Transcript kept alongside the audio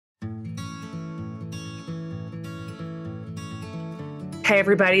Hey,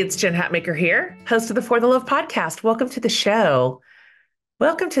 everybody, it's Jen Hatmaker here, host of the For the Love podcast. Welcome to the show.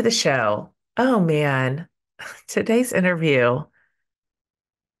 Welcome to the show. Oh, man, today's interview,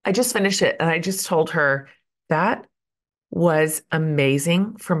 I just finished it and I just told her that was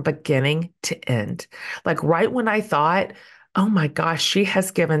amazing from beginning to end. Like right when I thought, oh my gosh, she has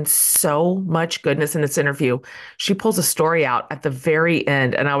given so much goodness in this interview, she pulls a story out at the very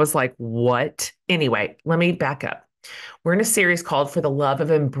end. And I was like, what? Anyway, let me back up. We're in a series called For the Love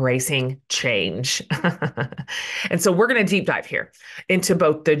of Embracing Change. And so we're going to deep dive here into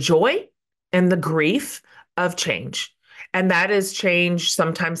both the joy and the grief of change. And that is change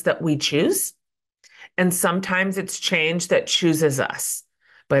sometimes that we choose, and sometimes it's change that chooses us.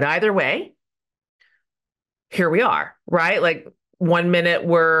 But either way, here we are, right? Like 1 minute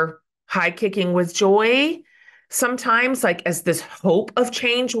we're high kicking with joy. Sometimes, like as this hope of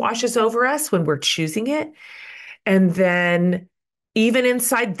change washes over us when we're choosing it. And then even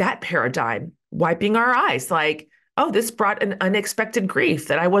inside that paradigm, wiping our eyes, like, oh, this brought an unexpected grief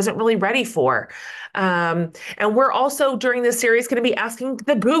that I wasn't really ready for. And we're also during this series going to be asking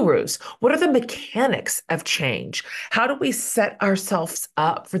the gurus, what are the mechanics of change? How do we set ourselves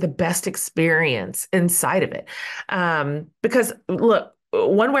up for the best experience inside of it? Because look,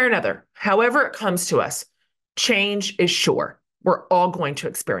 one way or another, however it comes to us, change is sure. We're all going to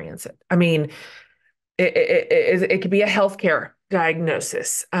experience it. I mean, it could be a healthcare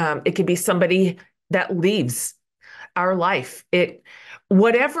diagnosis. It could be somebody that leaves our life.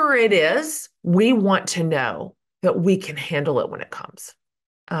 Whatever it is, we want to know that we can handle it when it comes,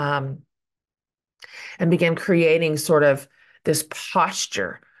 um, and begin creating sort of this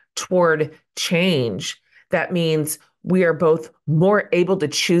posture toward change. That means we are both more able to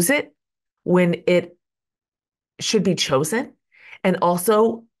choose it when it should be chosen, and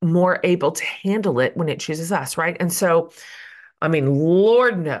also more able to handle it when it chooses us, right? And so, I mean,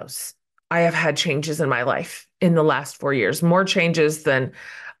 Lord knows I have had changes in my life in the last 4 years, more changes than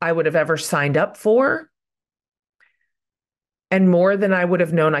I would have ever signed up for, and more than I would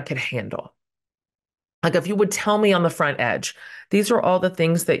have known I could handle. Like if you would tell me on the front edge, these are all the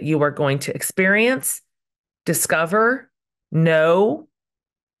things that you are going to experience, discover, know,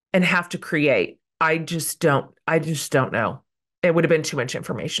 and have to create. I just don't know. It would have been too much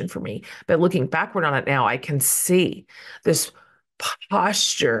information for me. But looking backward on it now, I can see this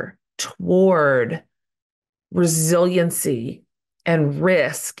posture toward resiliency and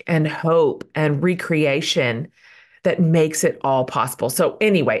risk and hope and recreation that makes it all possible. So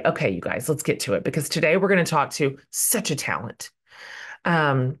anyway, okay, you guys, let's get to it because today we're going to talk to such a talent.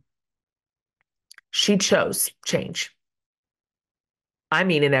 Um, she chose change. I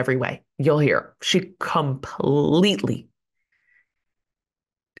mean, in every way. You'll hear she completely,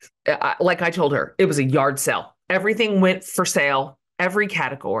 like I told her, it was a yard sale. Everything went for sale, every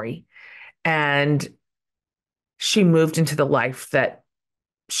category. And she moved into the life that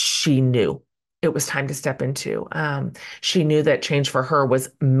she knew it was time to step into. She knew that change for her was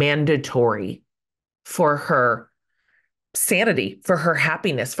mandatory for her sanity, for her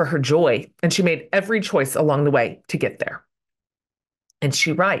happiness, for her joy. And she made every choice along the way to get there. And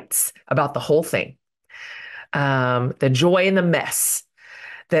she writes about the whole thing, the joy and the mess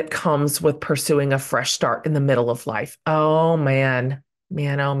that comes with pursuing a fresh start in the middle of life. Oh, man,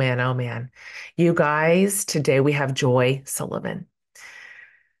 man, oh, man, oh, man. You guys, today we have Joy Sullivan.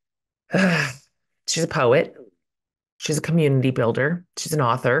 She's a poet. She's a community builder. She's an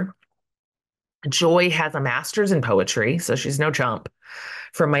author. Joy has a master's in poetry, so she's no chump,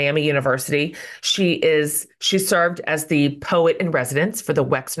 from Miami University. She served as the poet in residence for the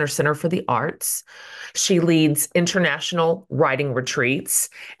Wexner Center for the Arts. She leads international writing retreats,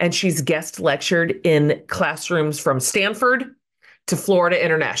 and she's guest lectured in classrooms from Stanford to Florida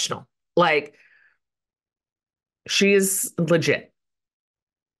International. Like, she is legit.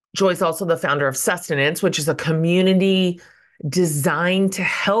 Joy's also the founder of Sustenance, which is a community designed to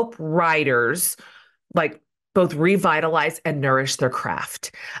help writers like both revitalize and nourish their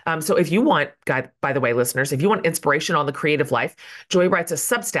craft. So if you want, by the way, listeners, if you want inspiration on the creative life, Joy writes a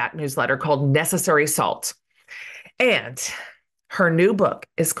Substack newsletter called Necessary Salt. And her new book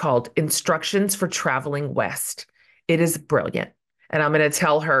is called Instructions for Traveling West. It is brilliant. And I'm going to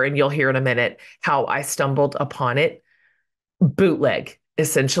tell her, and you'll hear in a minute, how I stumbled upon it bootleg,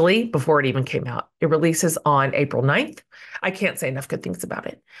 essentially, before it even came out. It releases on April 9th. I can't say enough good things about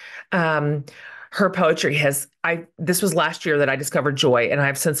it. Her poetry this was last year that I discovered Joy, and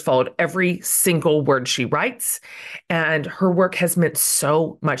I've since followed every single word she writes, and her work has meant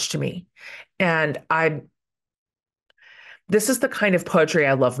so much to me. And this is the kind of poetry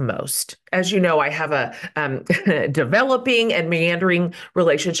I love most. As you know, I have a developing and meandering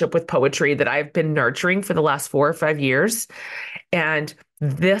relationship with poetry that I've been nurturing for the last 4 or 5 years. And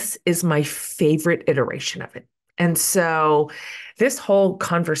this is my favorite iteration of it. And so this whole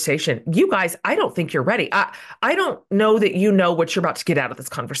conversation, you guys, I don't think you're ready. I don't know that you know what you're about to get out of this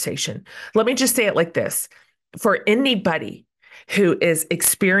conversation. Let me just say it like this. For anybody who is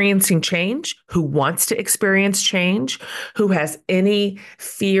experiencing change, who wants to experience change, who has any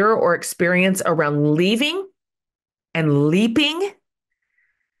fear or experience around leaving and leaping,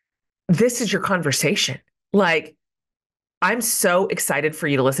 this is your conversation. Like, I'm so excited for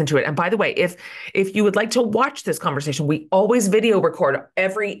you to listen to it. And by the way, if you would like to watch this conversation, we always video record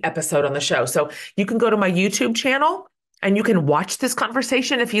every episode on the show. So you can go to my YouTube channel and you can watch this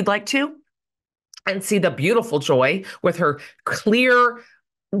conversation if you'd like to and see the beautiful Joy with her clear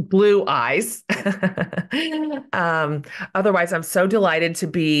blue eyes. Otherwise, I'm so delighted to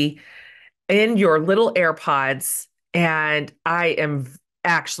be in your little AirPods, and I am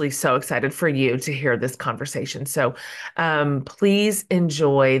actually so excited for you to hear this conversation. So please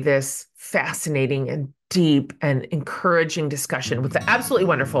enjoy this fascinating and deep and encouraging discussion with the absolutely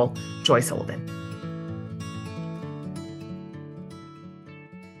wonderful Joy Sullivan.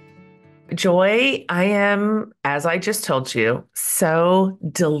 Joy, I am, as I just told you, so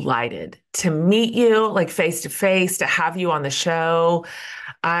delighted to meet you like face to face, to have you on the show.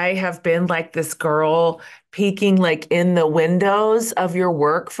 I have been like this girl peeking like in the windows of your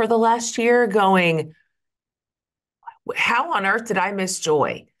work for the last year going, how on earth did I miss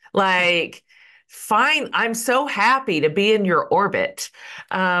Joy? Like, fine, I'm so happy to be in your orbit.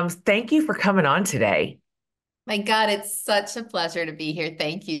 Thank you for coming on today. My God, it's such a pleasure to be here.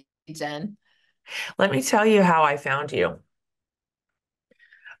 Thank you, Jen. Let me tell you how I found you.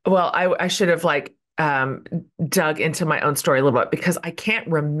 Well, I should have like dug into my own story a little bit because I can't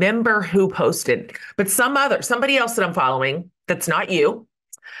remember who posted, but somebody else that I'm following that's not you,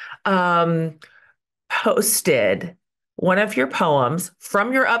 um, posted one of your poems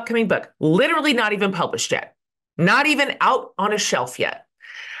from your upcoming book, literally not even published yet, not even out on a shelf yet.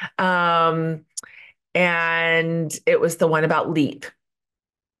 Um, and it was the one about leap.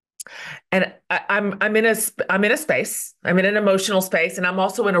 And I'm in a space. I'm in an emotional space, and I'm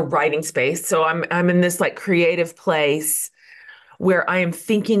also in a writing space. So I'm in this like creative place where I am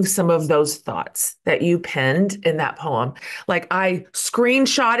thinking some of those thoughts that you penned in that poem. Like I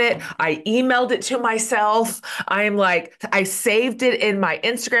screenshot it, I emailed it to myself. I'm like, I saved it in my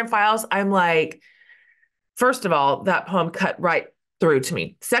Instagram files. I'm like, first of all, that poem cut right through to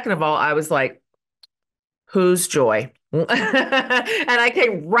me. Second of all, I was like, who's Joy? And I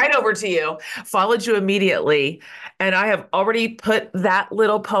came right over to you, followed you immediately. And I have already put that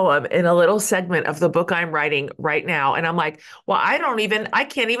little poem in a little segment of the book I'm writing right now. And I'm like, well, I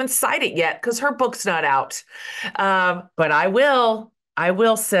can't even cite it yet because her book's not out. But I will,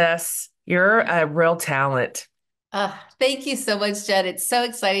 sis. You're a real talent. Thank you so much, Jen. It's so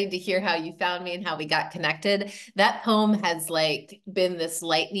exciting to hear how you found me and how we got connected. That poem has like been this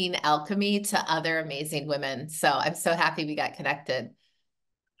lightning alchemy to other amazing women. So I'm so happy we got connected.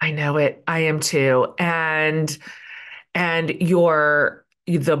 I know it. I am too. And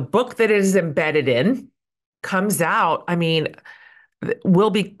the book that it is embedded in comes out. I mean, we'll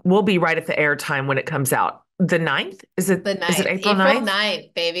be right at the airtime when it comes out. The 9th? The Is it ninth, April April 9th?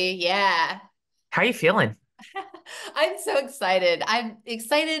 9th, baby. Yeah. How are you feeling? I'm so excited. I'm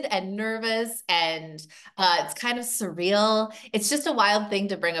excited and nervous, and it's kind of surreal. It's just a wild thing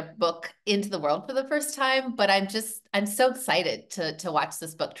to bring a book into the world for the first time, but I'm so excited to watch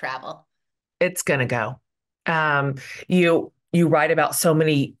this book travel. It's gonna go. Um, you write about so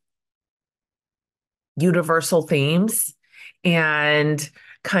many universal themes and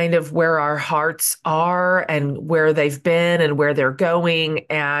kind of where our hearts are and where they've been and where they're going.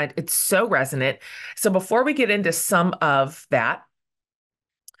 And it's so resonant. So before we get into some of that,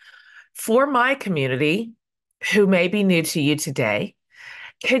 for my community who may be new to you today,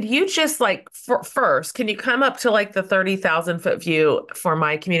 could you just like first, can you come up to like the 30,000 foot view for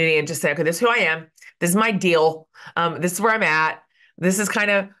my community and just say, okay, this is who I am. This is my deal. This is where I'm at. This is kind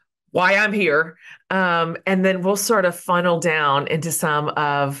of why I'm here. And then we'll sort of funnel down into some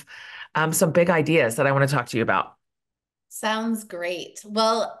big ideas that I want to talk to you about. Sounds great.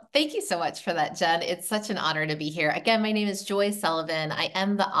 Well, thank you so much for that, Jen. It's such an honor to be here. Again, my name is Joy Sullivan. I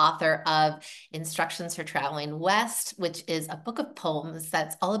am the author of Instructions for Traveling West, which is a book of poems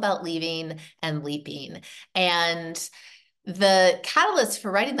that's all about leaving and leaping. And the catalyst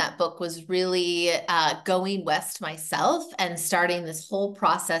for writing that book was really going west myself and starting this whole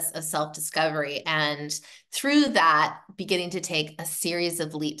process of self-discovery. And through that, beginning to take a series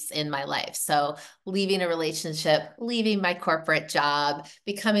of leaps in my life. So leaving a relationship, leaving my corporate job,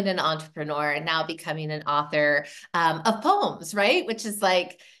 becoming an entrepreneur, and now becoming an author of poems, right? Which is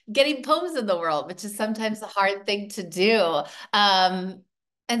like getting poems in the world, which is sometimes a hard thing to do. Um,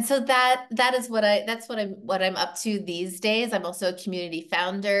 and so that is what I'm up to these days. I'm also a community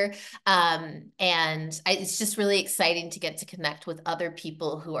founder, it's just really exciting to get to connect with other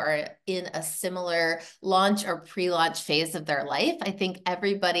people who are in a similar launch or pre-launch phase of their life. I think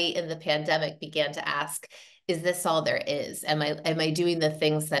everybody in the pandemic began to ask, is this all there is? Am I doing the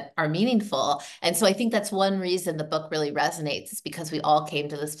things that are meaningful? And so I think that's one reason the book really resonates, is because we all came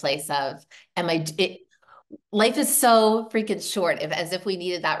to this place of, am I it, life is so freaking short. If as if we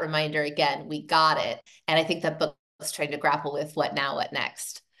needed that reminder again, we got it. And I think that book is trying to grapple with what now, what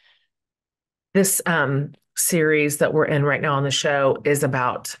next. This series that we're in right now on the show is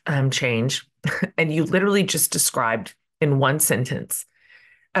about change. And you literally just described in one sentence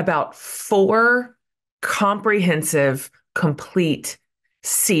about four comprehensive, complete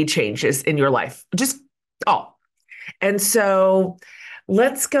sea changes in your life. Just all. And so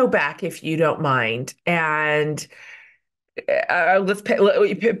let's go back, if you don't mind, and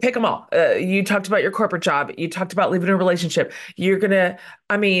pick them all. You talked about your corporate job. You talked about leaving a relationship. You're gonna,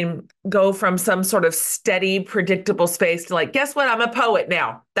 I mean, go from some sort of steady, predictable space to like, guess what? I'm a poet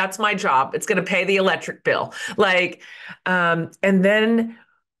now. That's my job. It's gonna pay the electric bill. And then,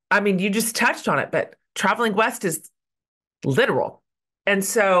 I mean, you just touched on it, but traveling west is literal. And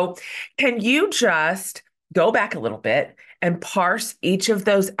so, can you just go back a little bit and parse each of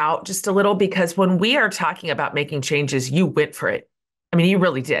those out just a little? Because when we are talking about making changes, you went for it. I mean, you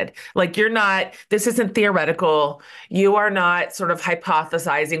really did. Like, you're not, this isn't theoretical. You are not sort of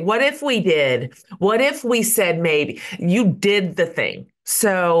hypothesizing. What if we did? What if we said maybe? You did the thing.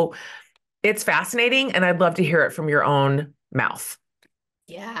 So it's fascinating. And I'd love to hear it from your own mouth.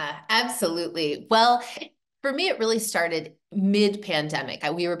 Yeah, absolutely. Well, for me, it really started mid-pandemic.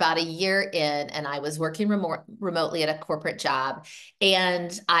 We were about a year in, and I was working remotely at a corporate job,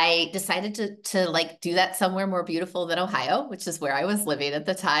 and I decided to like do that somewhere more beautiful than Ohio, which is where I was living at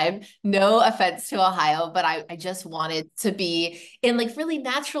the time. No offense to Ohio, but I just wanted to be in like really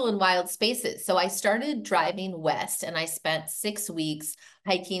natural and wild spaces. So I started driving west, and I spent 6 weeks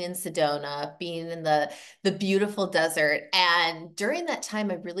hiking in Sedona, being in the beautiful desert. And during that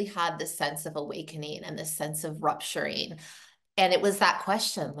time, I really had this sense of awakening and this sense of rupturing. And it was that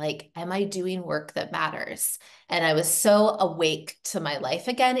question, like, am I doing work that matters? And I was so awake to my life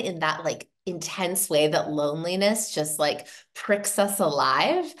again in that like intense way that loneliness just like pricks us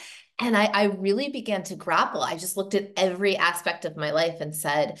alive. And I really began to grapple. I just looked at every aspect of my life and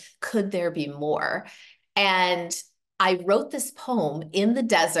said, could there be more? And I wrote this poem in the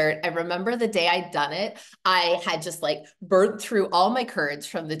desert. I remember the day I'd done it. I had just like burnt through all my courage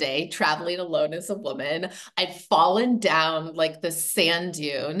from the day traveling alone as a woman. I'd fallen down like the sand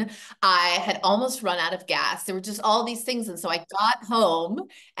dune. I had almost run out of gas. There were just all these things. And so I got home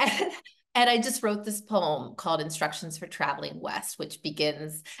and and I just wrote this poem called Instructions for Traveling West, which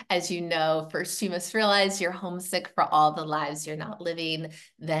begins, as you know, first you must realize you're homesick for all the lives you're not living.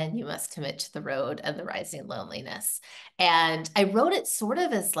 Then you must commit to the road and the rising loneliness. And I wrote it sort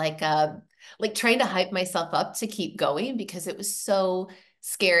of as like trying to hype myself up to keep going because it was so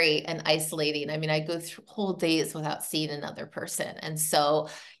scary and isolating. I mean, I go through whole days without seeing another person. And so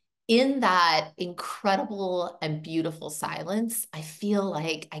in that incredible and beautiful silence, I feel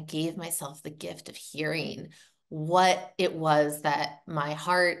like I gave myself the gift of hearing what it was that my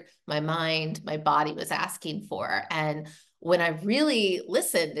heart, my mind, my body was asking for. And when I really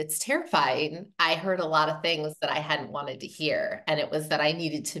listened, it's terrifying. I heard a lot of things that I hadn't wanted to hear. And it was that I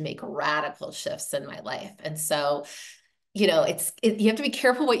needed to make radical shifts in my life. And so, you have to be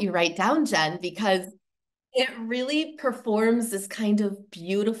careful what you write down, Jen, because it really performs this kind of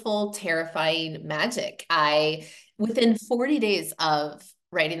beautiful, terrifying magic. Within 40 days of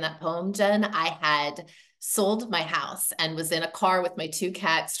writing that poem, Jen, I had sold my house and was in a car with my two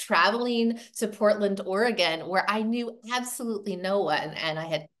cats traveling to Portland, Oregon, where I knew absolutely no one. And I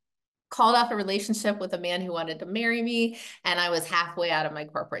had called off a relationship with a man who wanted to marry me. And I was halfway out of my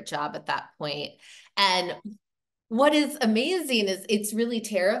corporate job at that point. And what is amazing is it's really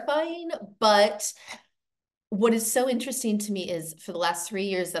terrifying, but what is so interesting to me is for the last 3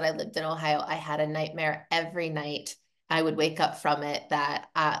 years that I lived in Ohio, I had a nightmare every night. I would wake up from it that,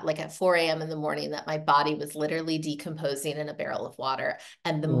 like at 4 a.m. in the morning, that my body was literally decomposing in a barrel of water.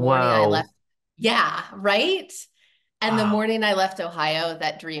 And the morning I Whoa. left, yeah, right? And the Oh, morning I left Ohio,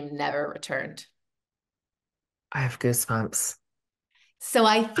 that dream never returned. I have goosebumps. So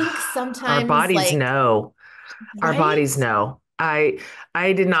I think Our sometimes, bodies like, know. Our right? bodies know. I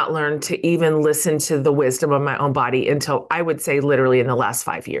did not learn to even listen to the wisdom of my own body until I would say literally in the last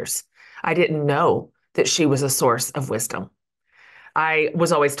 5 years. I didn't know that she was a source of wisdom. I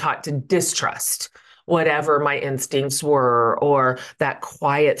was always taught to distrust whatever my instincts were or that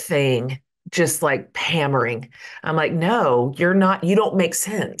quiet thing, just like hammering. I'm like, no, you're not, you don't make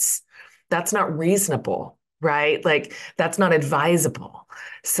sense. That's not reasonable, right? Like, that's not advisable.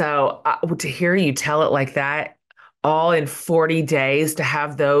 So to hear you tell it like that, all in 40 days to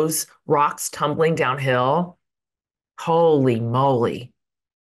have those rocks tumbling downhill, holy moly.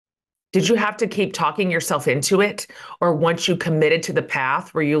 Did you have to keep talking yourself into it? Or once you committed to the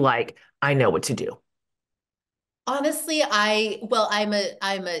path, were you like, I know what to do? Honestly, I'm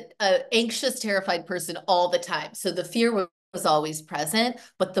a anxious, terrified person all the time. So the fear was always present,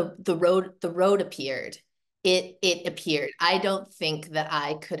 but the road appeared. It appeared. I don't think that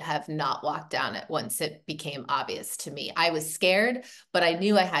I could have not walked down it once it became obvious to me. I was scared, but I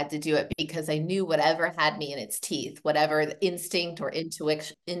knew I had to do it because I knew whatever had me in its teeth, whatever the instinct or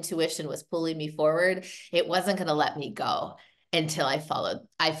intuition was pulling me forward, it wasn't going to let me go until I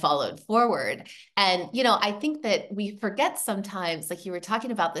followed forward. And, I think that we forget sometimes, like you were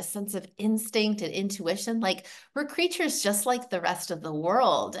talking about this sense of instinct and intuition, like we're creatures just like the rest of the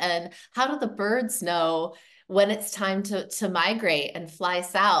world. And how do the birds know when it's time to migrate and fly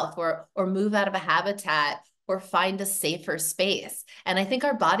south or move out of a habitat or find a safer space? And I think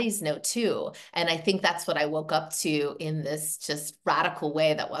our bodies know too. And I think that's what I woke up to in this just radical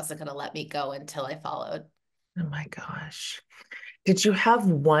way that wasn't going to let me go until I followed. Oh my gosh. Did you have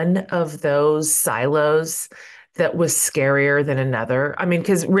one of those silos that was scarier than another? I mean,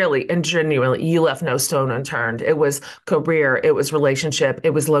 because really and genuinely, you left no stone unturned. It was career, it was relationship,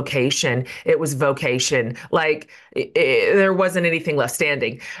 it was location, it was vocation. Like there wasn't anything left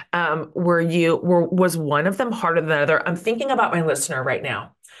standing. Was one of them harder than the other? I'm thinking about my listener right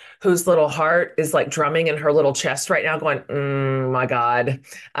now, whose little heart is like drumming in her little chest right now, going, my God,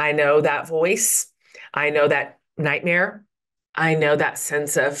 I know that voice. I know that nightmare. I know that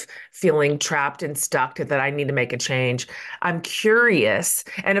sense of feeling trapped and stuck that I need to make a change. I'm curious.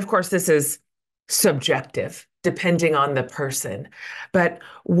 And of course, this is subjective, depending on the person. But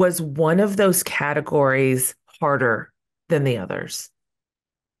was one of those categories harder than the others?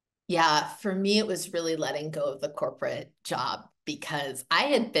 Yeah, for me, it was really letting go of the corporate job because I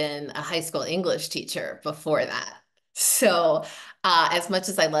had been a high school English teacher before that. So, as much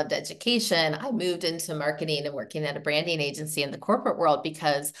as I loved education, I moved into marketing and working at a branding agency in the corporate world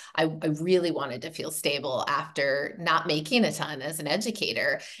because I really wanted to feel stable after not making a ton as an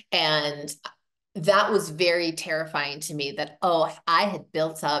educator. And that was very terrifying to me that, oh, I had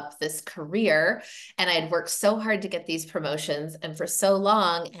built up this career and I had worked so hard to get these promotions and for so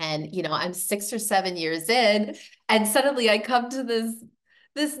long. And, I'm 6 or 7 years in, and suddenly I come to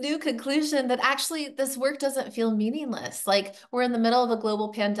this new conclusion that actually this work doesn't feel meaningless. Like we're in the middle of a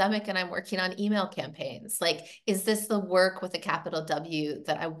global pandemic and I'm working on email campaigns. Like, is this the work with a capital W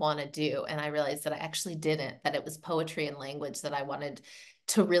that I want to do? And I realized that I actually didn't, that it was poetry and language that I wanted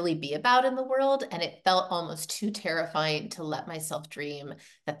to really be about in the world. And it felt almost too terrifying to let myself dream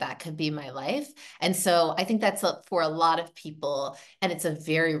that that could be my life. And so I think that's for a lot of people. And it's a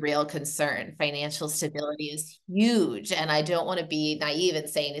very real concern. Financial stability is huge. And I don't want to be naive in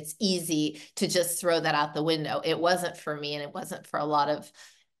saying it's easy to just throw that out the window. It wasn't for me, and it wasn't for a lot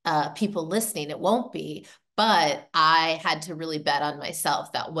of people listening. It won't be. But I had to really bet on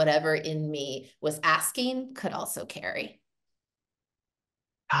myself that whatever in me was asking could also carry.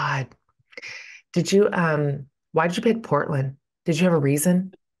 God, why did you pick Portland? Did you have a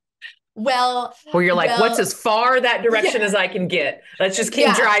reason? Well, Where you're like, what's as well, far that direction yeah, as I can get? Let's just keep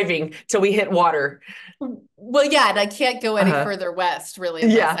yeah. driving till we hit water. Well, yeah, and I can't go any Uh-huh. further west really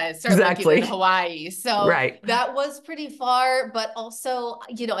unless Yeah, I start looking at exactly. Hawaii. So Right. that was pretty far, but also,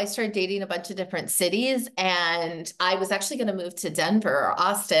 I started dating a bunch of different cities and I was actually going to move to Denver or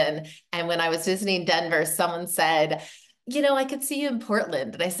Austin. And when I was visiting Denver, someone said, I could see you in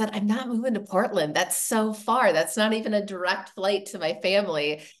Portland. And I said, I'm not moving to Portland. That's so far. That's not even a direct flight to my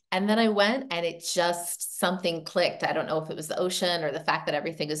family. And then I went and it just something clicked. I don't know if it was the ocean or the fact that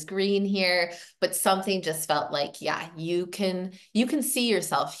everything is green here, but something just felt like, yeah, you can see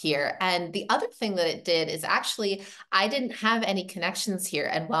yourself here. And the other thing that it did is actually I didn't have any connections here.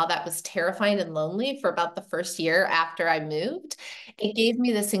 And while that was terrifying and lonely for about the first year after I moved, it gave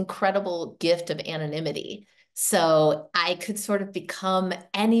me this incredible gift of anonymity. So I could sort of become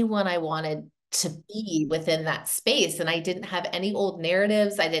anyone I wanted to be within that space. And I didn't have any old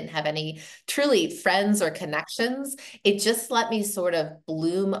narratives. I didn't have any truly friends or connections. It just let me sort of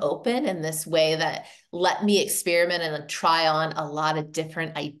bloom open in this way that let me experiment and try on a lot of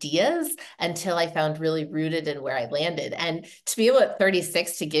different ideas until I found really rooted in where I landed. And to be able at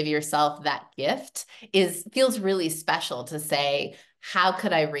 36 to give yourself that gift is feels really special to say, how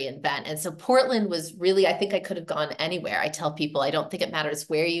could I reinvent? And so Portland was really, I think I could have gone anywhere. I tell people, I don't think it matters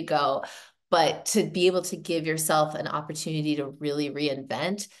where you go, but to be able to give yourself an opportunity to really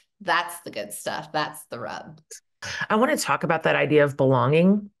reinvent, that's the good stuff. That's the rub. I want to talk about that idea of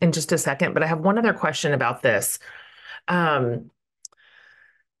belonging in just a second, but I have one other question about this. Um,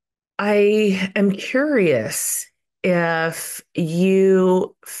 I am curious if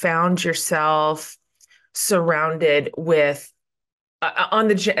you found yourself surrounded with on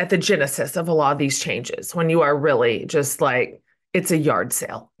the at the genesis of a lot of these changes when you are really just like it's a yard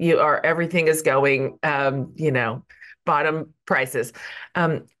sale. You are everything is going bottom prices.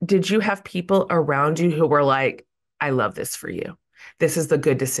 Did you have people around you who were like, I love this for you. This is the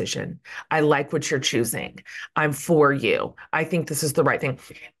good decision. I like what you're choosing. I'm for you. I think this is the right thing.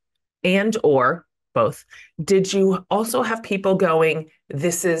 And or both. Did you also have people going,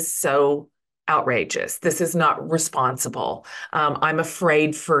 this is so outrageous. This is not responsible. I'm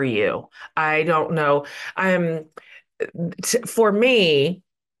afraid for you. I don't know. For me,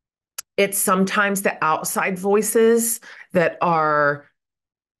 it's sometimes the outside voices that are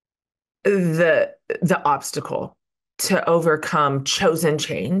the obstacle to overcome chosen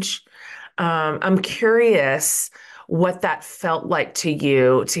change. I'm curious what that felt like to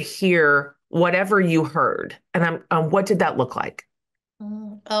you to hear whatever you heard, and what did that look like?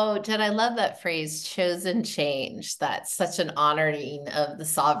 Oh, Jen, I love that phrase, chosen change. That's such an honoring of the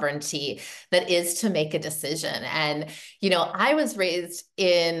sovereignty that is to make a decision. And, I was raised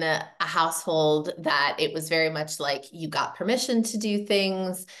in a household that it was very much like you got permission to do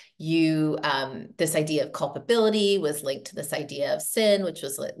things. This idea of culpability was linked to this idea of sin, which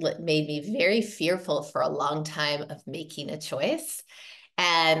was made me very fearful for a long time of making a choice.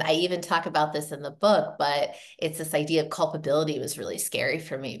 And I even talk about this in the book, but it's this idea of culpability was really scary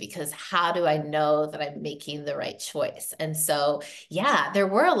for me because how do I know that I'm making the right choice? And so, yeah, there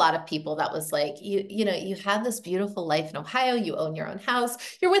were a lot of people that was like, you have this beautiful life in Ohio, you own your own house,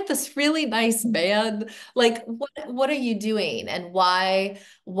 you're with this really nice man. Like, what are you doing? And why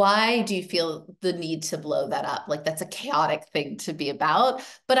do you feel the need to blow that up? Like that's a chaotic thing to be about.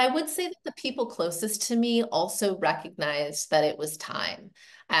 But I would say that the people closest to me also recognized that it was time.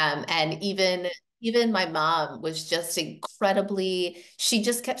 And even my mom was just incredibly, she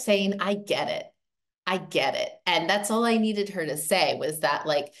just kept saying, I get it. I get it. And that's all I needed her to say was that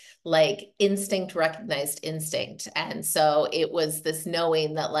like instinct recognized instinct. And so it was this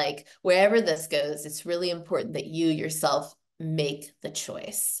knowing that like wherever this goes, it's really important that you yourself make the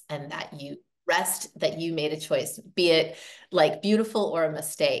choice and that you rest that you made a choice, be it like beautiful or a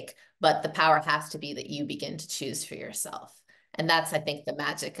mistake, but the power has to be that you begin to choose for yourself. And that's, I think, the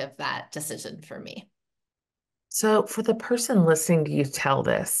magic of that decision for me. So, for the person listening to you tell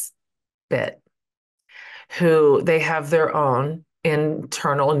this bit, who they have their own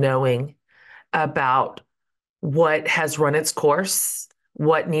internal knowing about what has run its course,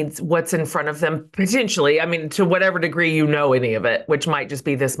 what's in front of them potentially. I mean, to whatever degree you know any of it, which might just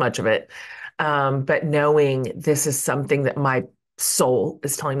be this much of it. But knowing this is something that my soul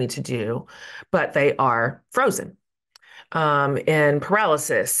is telling me to do, but they are frozen in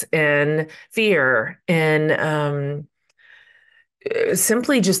paralysis, in fear, in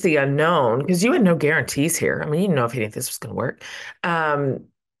simply just the unknown, because you had no guarantees here. I mean, you didn't know if any of this was going to work. Um,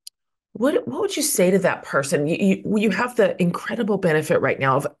 what would you say to that person? You have the incredible benefit right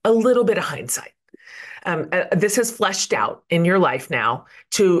now of a little bit of hindsight. This has fleshed out in your life now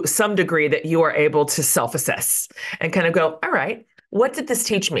to some degree that you are able to self-assess and kind of go, all right, what did this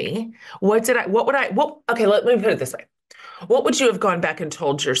teach me? Okay, let me put it this way. What would you have gone back and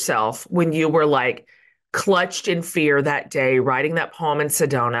told yourself when you were like clutched in fear that day, writing that poem in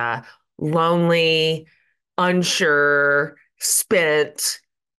Sedona, lonely, unsure, spent,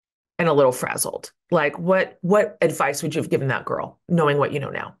 and a little frazzled? Like what advice would you have given that girl, knowing what you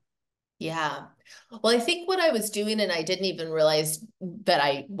know now? Yeah. Well, I think what I was doing, and I didn't even realize that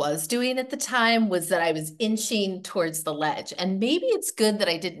I was doing at the time, was that I was inching towards the ledge. And maybe it's good that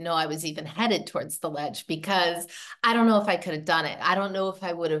I didn't know I was even headed towards the ledge because I don't know if I could have done it. I don't know if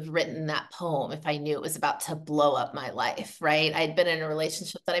I would have written that poem if I knew it was about to blow up my life, right? I'd been in a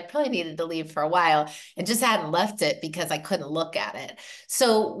relationship that I probably needed to leave for a while and just hadn't left it because I couldn't look at it.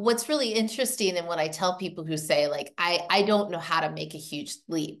 So what's really interesting, and what I tell people who say, like, I don't know how to make a huge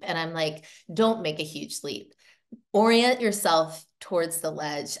leap. And I'm like, don't make a huge leap. Orient yourself towards the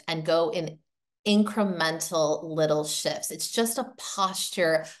ledge and go in incremental little shifts. It's just a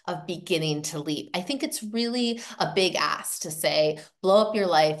posture of beginning to leap. I think it's really a big ask to say, blow up your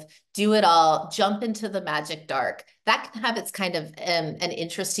life, do it all, jump into the magic dark. That can have its kind of an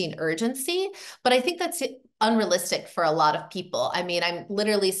interesting urgency, but I think that's unrealistic for a lot of people. I mean, I'm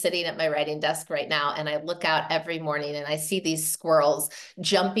literally sitting at my writing desk right now and I look out every morning and I see these squirrels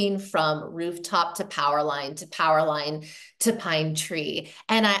jumping from rooftop to power line to pine tree.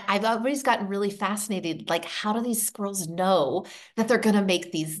 And I've always gotten really fascinated. Like, how do these squirrels know that they're going to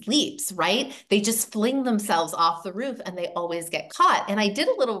make these leaps, right? They just fling themselves off the roof and they always get caught. And I did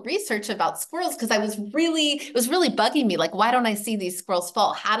a little research about squirrels because it was really bugging me. Like, why don't I see these squirrels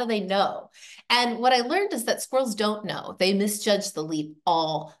fall? How do they know? And what I learned is that squirrels don't know. They misjudge the leap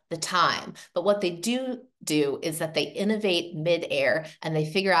all the time. But what they do is that they innovate midair and they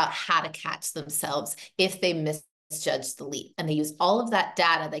figure out how to catch themselves if they misjudge the leap. And they use all of that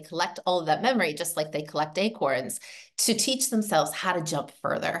data, they collect all of that memory, just like they collect acorns, to teach themselves how to jump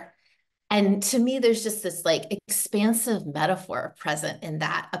further. And to me, there's just this like expansive metaphor present in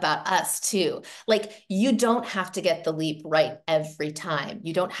that about us too. Like, you don't have to get the leap right every time.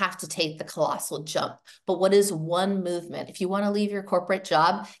 You don't have to take the colossal jump. But what is one movement? If you want to leave your corporate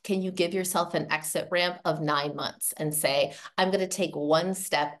job, can you give yourself an exit ramp of 9 months and say, I'm going to take one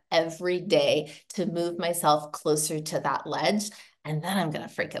step every day to move myself closer to that ledge? And then I'm going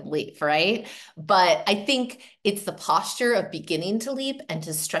to freaking leap, right? But I think it's the posture of beginning to leap and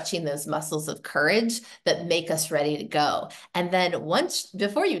to stretching those muscles of courage that make us ready to go. And then once,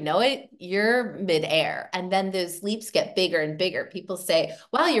 before you know it, you're midair. And then those leaps get bigger and bigger. People say,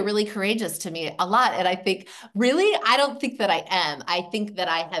 wow, you're really courageous to me a lot. And I think, really? I don't think that I am. I think that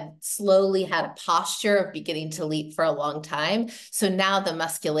I have slowly had a posture of beginning to leap for a long time. So now the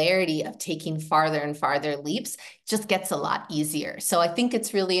muscularity of taking farther and farther leaps just gets a lot easier. So I think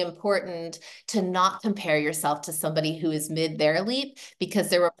it's really important to not compare yourself to somebody who is mid their leap, because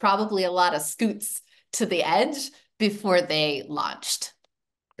there were probably a lot of scoots to the edge before they launched.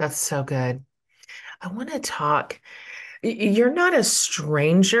 That's so good. I want to talk. You're not a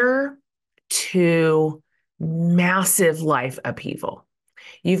stranger to massive life upheaval.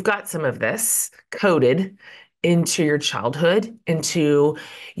 You've got some of this coded into your childhood, into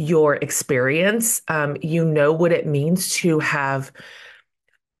your experience. You know what it means to have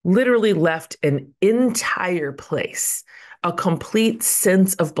literally left an entire place, a complete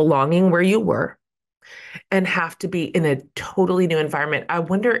sense of belonging where you were, and have to be in a totally new environment. I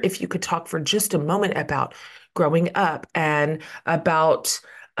wonder if you could talk for just a moment about growing up and about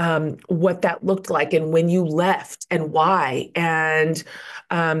what that looked like and when you left and why, and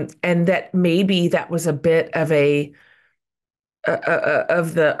that maybe that was a bit of the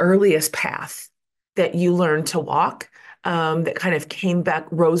earliest path that you learned to walk, that kind of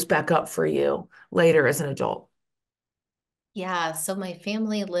rose back up for you later as an adult. Yeah, so my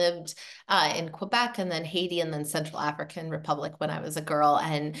family lived in Quebec and then Haiti and then Central African Republic when I was a girl,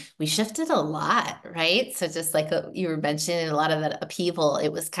 and we shifted a lot, right? So just like you were mentioning, a lot of that upheaval, it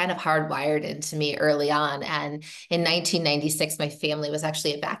was kind of hardwired into me early on. And in 1996, my family was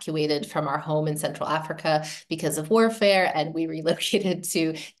actually evacuated from our home in Central Africa because of warfare, and we relocated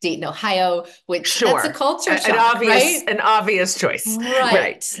to Dayton, Ohio, which that's a Sure. culture shock, right? An obvious choice. Right.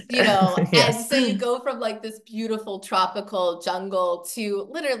 Right. And Yes. so you go from like this beautiful tropical jungle to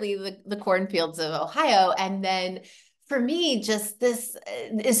literally the cornfields of Ohio. And then for me, just this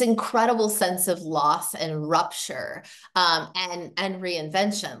incredible sense of loss and rupture, and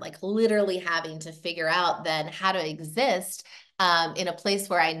reinvention, like literally having to figure out then how to exist in a place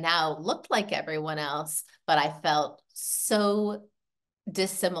where I now looked like everyone else, but I felt so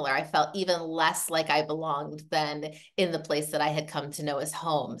dissimilar. I felt even less like I belonged than in the place that I had come to know as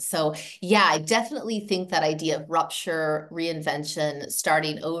home. So yeah, I definitely think that idea of rupture, reinvention,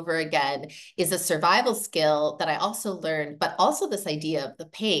 starting over again is a survival skill that I also learned, but also this idea of the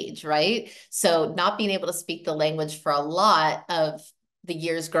page, right? So not being able to speak the language for a lot of the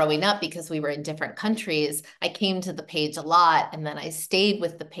years growing up, because we were in different countries, I came to the page a lot. And then I stayed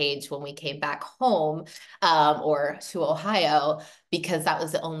with the page when we came back home, or to Ohio, because that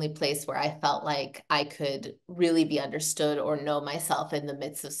was the only place where I felt like I could really be understood or know myself in the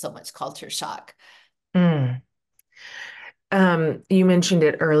midst of so much culture shock. Mm. You mentioned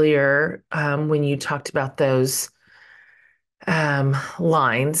it earlier when you talked about those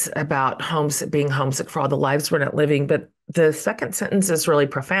lines about being homesick for all the lives we're not living. But the second sentence is really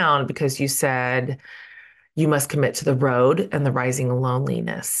profound because you said you must commit to the road and the rising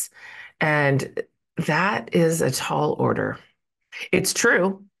loneliness. And that is a tall order. It's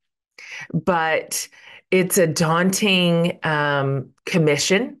true, but it's a daunting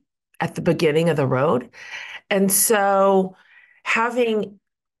commission at the beginning of the road. And so having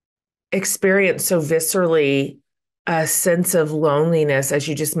experienced so viscerally a sense of loneliness, as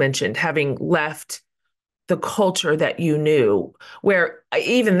you just mentioned, having left the culture that you knew, where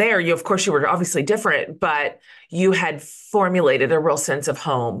even there, of course, you were obviously different, but you had formulated a real sense of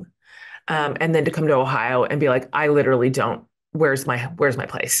home. And then to come to Ohio and be like, I literally don't, where's my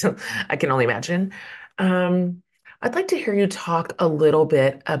place? I can only imagine. Um, I'd like to hear you talk a little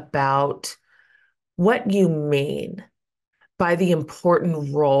bit about what you mean by the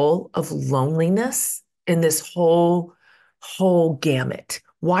important role of loneliness in this whole gamut.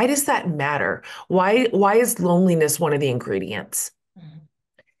 Why does that matter? Why is loneliness one of the ingredients?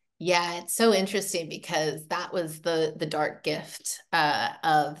 Yeah, it's so interesting because that was the dark gift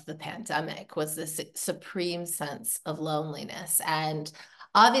of the pandemic, was this supreme sense of loneliness. And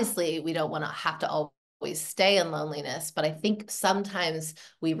obviously, we don't want to have to always stay in loneliness, but I think sometimes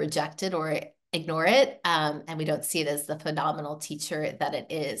we reject it or ignore it, and we don't see it as the phenomenal teacher that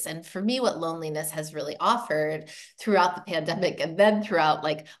it is. And for me, what loneliness has really offered throughout the pandemic, and then throughout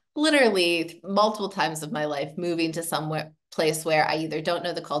like literally multiple times of my life, moving to somewhere place where I either don't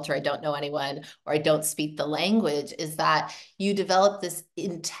know the culture, I don't know anyone, or I don't speak the language, is that you develop this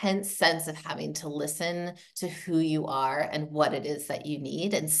intense sense of having to listen to who you are and what it is that you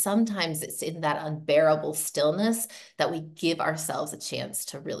need. And sometimes it's in that unbearable stillness that we give ourselves a chance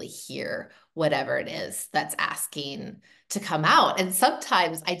to really hear whatever it is that's asking to come out. And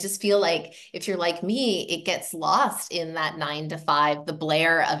sometimes I just feel like, if you're like me, it gets lost in that 9 to 5, the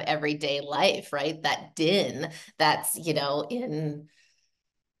blare of everyday life, right? That din that's, in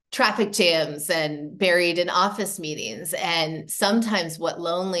traffic jams and buried in office meetings. And sometimes what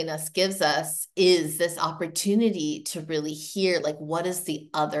loneliness gives us is this opportunity to really hear, like, what is the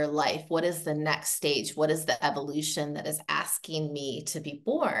other life? What is the next stage? What is the evolution that is asking me to be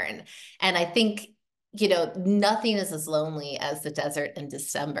born? And I think, nothing is as lonely as the desert in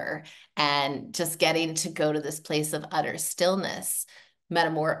December, and just getting to go to this place of utter stillness,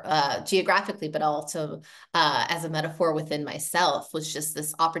 geographically, but also as a metaphor within myself, was just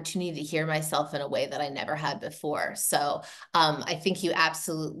this opportunity to hear myself in a way that I never had before. So I think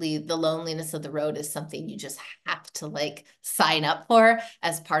the loneliness of the road is something you just have to like sign up for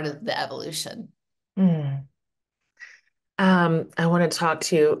as part of the evolution. Mm. I want to talk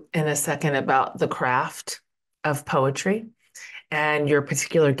to you in a second about the craft of poetry and your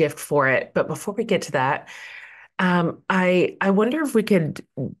particular gift for it. But before we get to that, I wonder if we could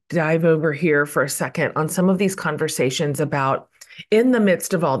dive over here for a second on some of these conversations about in the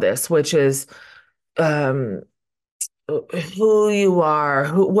midst of all this, which is um, who you are,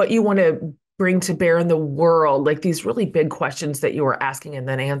 what you want to bring to bear in the world, like these really big questions that you were asking and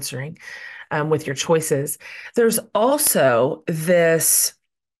then answering with your choices. There's also this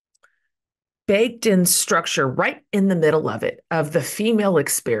baked in structure right in the middle of it, of the female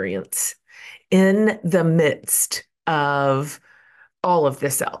experience in the midst of all of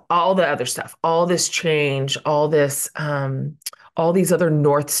this, all the other stuff, all this change, all these other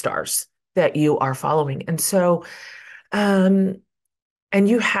North Stars that you are following. And so, um, and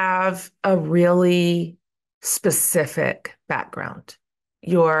you have a really specific background,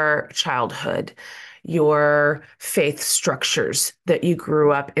 your childhood, your faith structures that you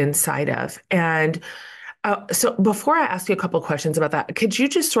grew up inside of. And so before I ask you a couple of questions about that, could you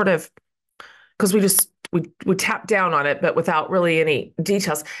just sort of, because we tapped down on it, but without really any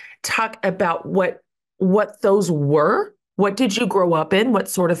details, talk about what those were. What did you grow up in? What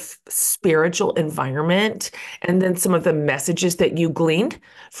sort of spiritual environment? And then some of the messages that you gleaned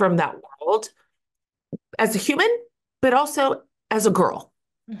from that world as a human, but also as a girl.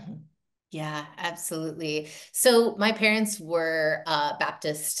 Mhm. Yeah, absolutely. So my parents were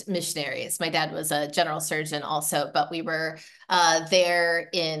Baptist missionaries. My dad was a general surgeon also, but we were there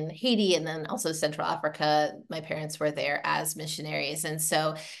in Haiti and then also Central Africa. My parents were there as missionaries. And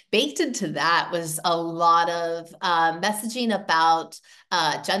so baked into that was a lot of messaging about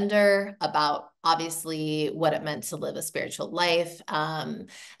gender, about obviously what it meant to live a spiritual life, and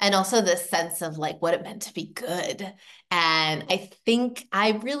also this sense of like what it meant to be good. And I think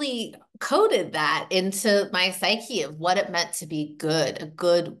I really coded that into my psyche of what it meant to be good, a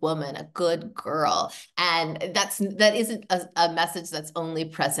good woman, a good girl. And that isn't a message that's only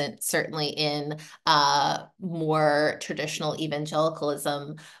present certainly in more traditional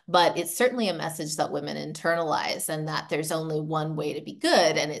evangelicalism, but it's certainly a message that women internalize, and that there's only one way to be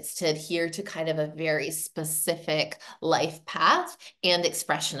good, and it's to adhere to kind of a very specific life path and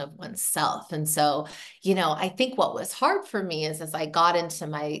expression of oneself. And so, I think what was hard for me is as I got into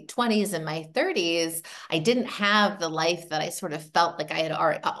my 20s and my 30s, I didn't have the life that I sort of felt like I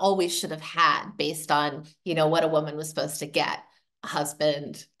always should have had based on, what a woman was supposed to get. A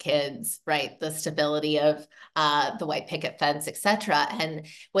husband, kids, right? The stability of the white picket fence, etc. And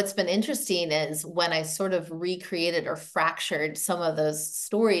what's been interesting is when I sort of recreated or fractured some of those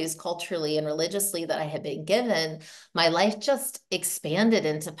stories culturally and religiously that I had been given, my life just expanded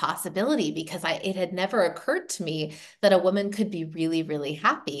into possibility because it had never occurred to me that a woman could be really, really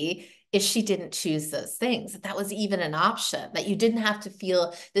happy if she didn't choose those things. That was even an option, that you didn't have to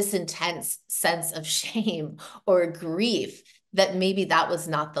feel this intense sense of shame or grief, that maybe that was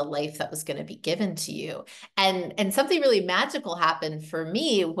not the life that was going to be given to you. And something really magical happened for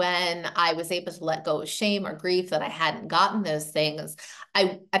me when I was able to let go of shame or grief that I hadn't gotten those things.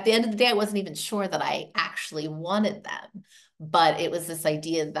 At the end of the day, I wasn't even sure that I actually wanted them. But it was this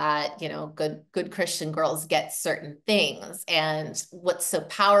idea that, good Christian girls get certain things. And what's so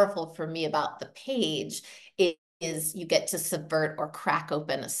powerful for me about the page is you get to subvert or crack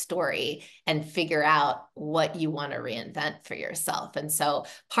open a story and figure out what you want to reinvent for yourself. And so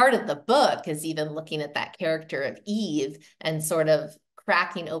part of the book is even looking at that character of Eve and sort of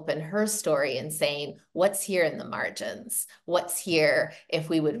cracking open her story and saying, what's here in the margins? What's here if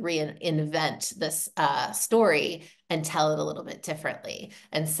we would reinvent this story and tell it a little bit differently?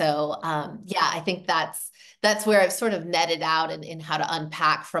 And so, yeah, I think that's where I've sort of netted out in how to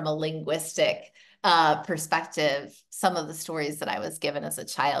unpack from a linguistic perspective some of the stories that I was given as a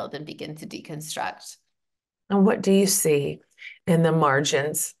child and begin to deconstruct. And what do you see in the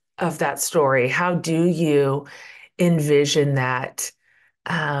margins of that story? How do you envision that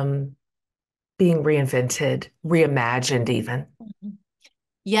um, being reinvented, reimagined, even?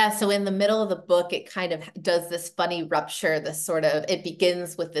 Yeah, so in the middle of the book, it kind of does this funny rupture, it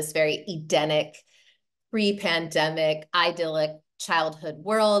begins with this very Edenic, pre-pandemic, idyllic childhood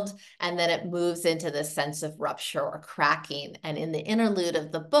world, and then it moves into this sense of rupture or cracking. And in the interlude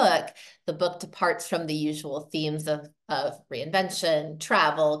of the book departs from the usual themes of reinvention,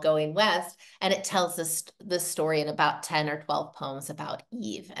 travel, going west, and it tells this story in about 10 or 12 poems about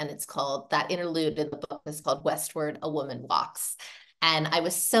Eve. And that interlude in the book is called Westward, A Woman Walks. And I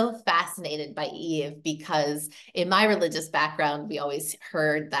was so fascinated by Eve because in my religious background, we always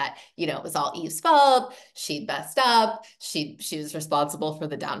heard that, it was all Eve's fault. She'd messed up. She was responsible for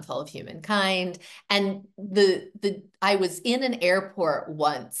the downfall of humankind. And I was in an airport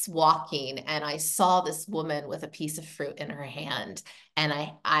once walking and I saw this woman with a piece of fruit in her hand. And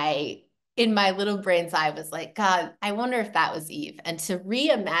I in my little brain's eye was like, God, I wonder if that was Eve. And to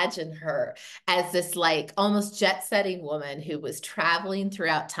reimagine her as this like almost jet-setting woman who was traveling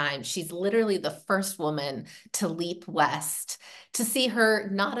throughout time. She's literally the first woman to leap west. To see her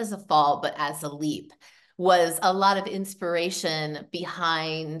not as a fall, but as a leap was a lot of inspiration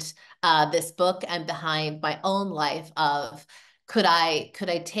behind this book and behind my own life of could I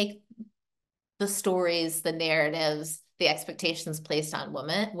take the stories, the narratives, the expectations placed on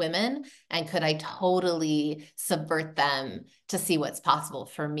women, and could I totally subvert them to see what's possible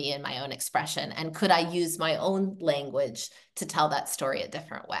for me in my own expression? And could I use my own language to tell that story a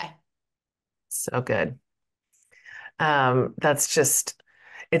different way? So good. That's just,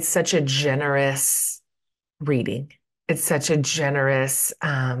 it's such a generous reading. It's such a generous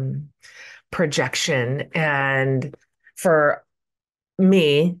projection. And for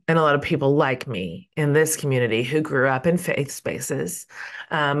me and a lot of people like me in this community who grew up in faith spaces,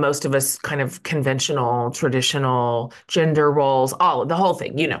 most of us kind of conventional, traditional gender roles, all the whole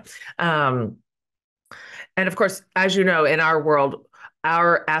thing, Um, and of course, as you know, in our world,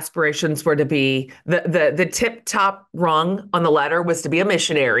 our aspirations were to be the tip top rung on the ladder was to be a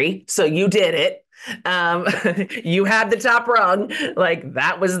missionary. So you did it. You had the top rung, like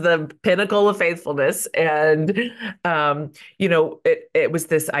that was the pinnacle of faithfulness. And, it was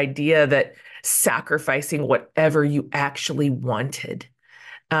this idea that sacrificing whatever you actually wanted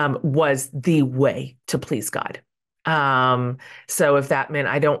was the way to please God. Um, so if that meant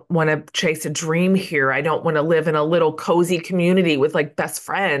I don't want to chase a dream here, I don't want to live in a little cozy community with like best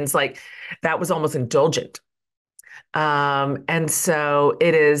friends, like that was almost indulgent. And so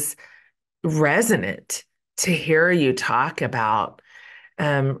it is resonant to hear you talk about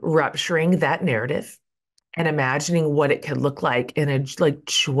rupturing that narrative and imagining what it could look like in a like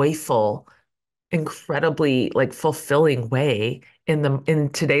joyful, incredibly like fulfilling way in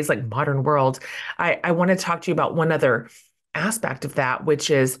today's like modern world. I want to talk to you about one other aspect of that, which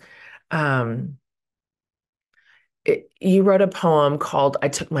is um, you wrote a poem called "I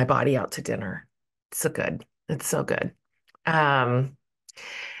Took My Body Out to Dinner." It's so good. It's so good. Um,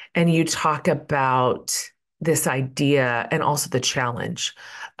 and you talk about this idea and also the challenge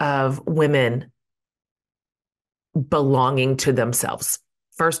of women belonging to themselves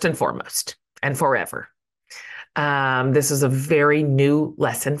first and foremost and forever. This is a very new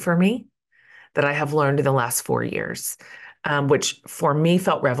lesson for me that I have learned in the last 4 years, which for me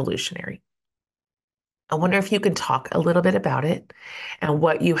felt revolutionary. I wonder if you can talk a little bit about it and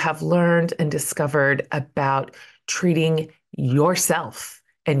what you have learned and discovered about treating yourself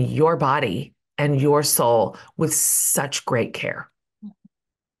and your body and your soul with such great care.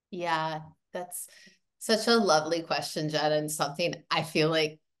 Yeah, that's such a lovely question, Jen, and something I feel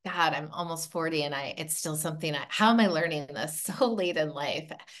like, God, I'm almost 40 and it's still something how am I learning this so late in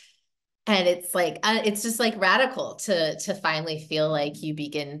life? And it's like, it's just like radical to finally feel like you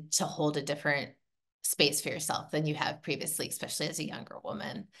begin to hold a different space for yourself than you have previously, especially as a younger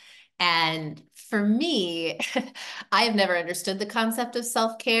woman. And for me, I have never understood the concept of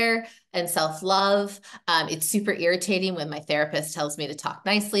self-care and self-love. It's super irritating when my therapist tells me to talk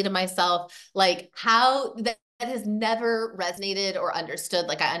nicely to myself. Like how that has never resonated or understood.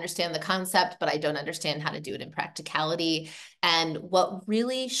 Like I understand the concept, but I don't understand how to do it in practicality. And what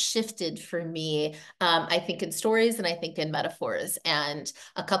really shifted for me, I think in stories and I think in metaphors. And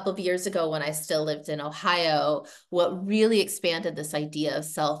a couple of years ago, when I still lived in Ohio, what really expanded this idea of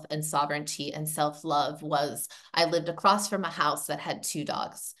self and sovereignty and self-love was I lived across from a house that had two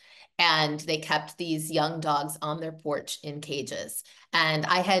dogs. And they kept these young dogs on their porch in cages. And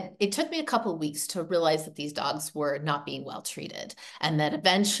it took me a couple of weeks to realize that these dogs were not being well treated. And that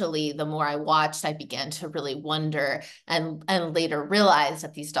eventually, the more I watched, I began to really wonder and later realized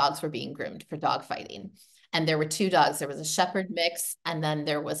that these dogs were being groomed for dog fighting. And there were two dogs. There was a shepherd mix, and then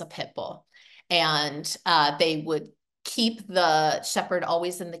there was a pit bull. And they would keep the shepherd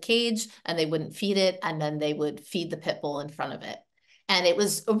always in the cage, and they wouldn't feed it, and then they would feed the pit bull in front of it. And it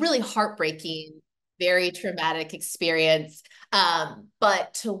was a really heartbreaking, very traumatic experience.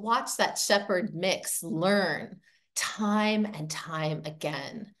 But to watch that shepherd mix learn time and time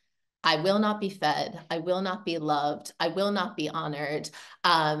again, I will not be fed. I will not be loved. I will not be honored.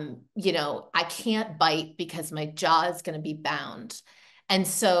 I can't bite because my jaw is going to be bound. And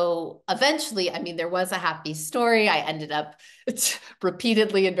so eventually, I mean, there was a happy story. I ended up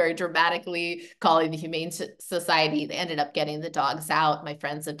repeatedly and very dramatically calling the Humane Society. They ended up getting the dogs out. My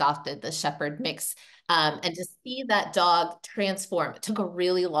friends adopted the shepherd mix. And to see that dog transform, it took a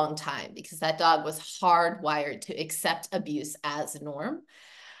really long time because that dog was hardwired to accept abuse as norm.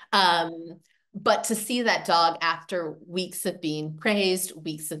 Um, but to see that dog after weeks of being praised,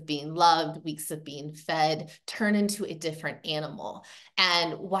 weeks of being loved, weeks of being fed, turn into a different animal.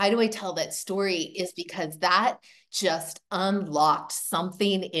 And why do I tell that story is because that just unlocked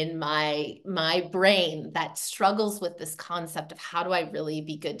something in my brain that struggles with this concept of how do I really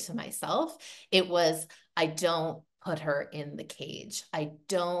be good to myself. It was, I don't put her in the cage. I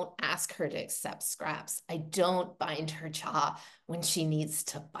don't ask her to accept scraps. I don't bind her jaw when she needs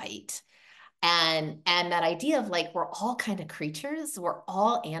to bite. And that idea of like we're all kind of creatures, we're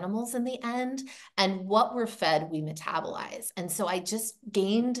all animals in the end, and what we're fed we metabolize. And so I just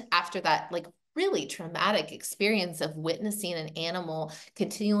gained after that like really traumatic experience of witnessing an animal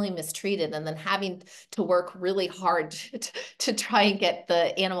continually mistreated and then having to work really hard to try and get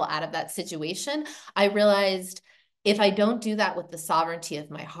the animal out of that situation. I realized if I don't do that with the sovereignty of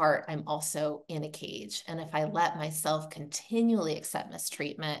my heart, I'm also in a cage. And if I let myself continually accept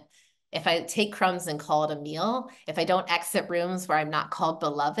mistreatment, If I take crumbs and call it a meal, if I don't exit rooms where I'm not called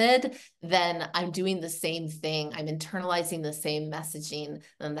beloved, then I'm doing the same thing. I'm internalizing the same messaging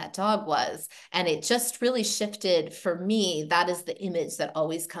than that dog was. And it just really shifted for me. That is the image that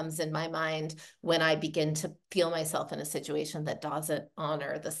always comes in my mind when I begin to feel myself in a situation that doesn't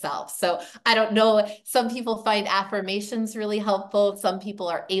honor the self. So I don't know. Some people find affirmations really helpful. Some people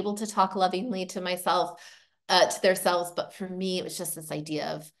are able to talk lovingly to myself, to themselves. But for me, it was just this idea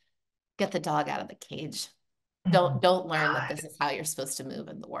of get the dog out of the cage. Oh, Don't learn that God, this is how you're supposed to move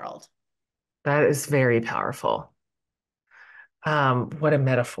in the world. that is very powerful. What a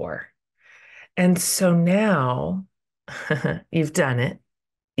metaphor. And so now you've done it.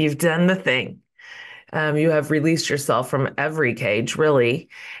 You've done the thing. You have released yourself from every cage, really.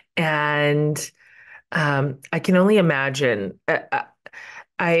 And I can only imagine. I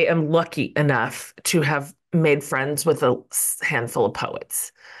am lucky enough to have made friends with a handful of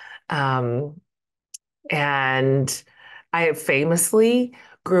poets. Um, and I famously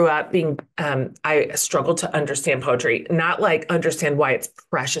grew up being, I struggled to understand poetry, not like understand why it's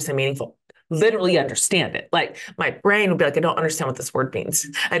precious and meaningful. Literally understand it. Like my brain would be like, I don't understand what this word means.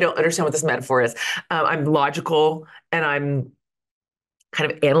 I don't understand what this metaphor is. I'm logical and I'm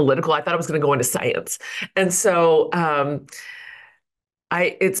kind of analytical. I thought I was going to go into science. And so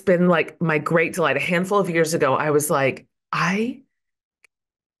it's been like my great delight. A handful of years ago, I was like, I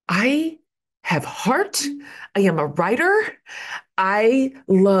have heart. I am a writer. I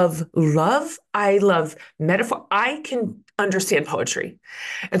love love. I love metaphor. I can understand poetry.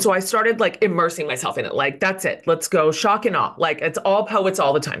 And so I started like immersing myself in it. Like, that's it. Let's go shock and awe. Like, it's all poets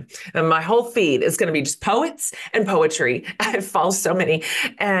all the time. And my whole feed is going to be just poets and poetry. I follow so many.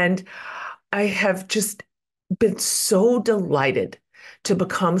 And I have just been so delighted to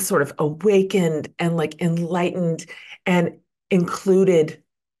become sort of awakened and like enlightened and included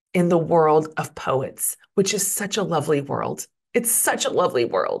in the world of poets, which is such a lovely world. It's such a lovely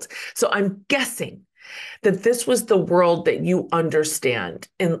world. So I'm guessing that this was the world that you understand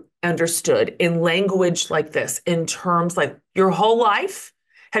and understood in language like this, in terms like your whole life.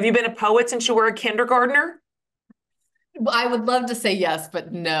 Have you been a poet since you were a kindergartner? I would love to say yes,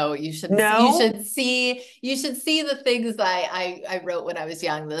 but no, No? you should see the things I wrote when I was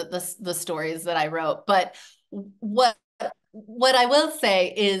young, the stories that I wrote. But what what I will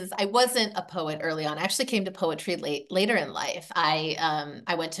say is I wasn't a poet early on. I actually came to poetry later in life.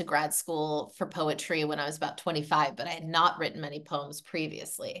 I went to grad school for poetry when I was about 25, but I had not written many poems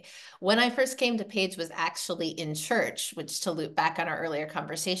previously. When I first came to Page was actually in church, which to loop back on our earlier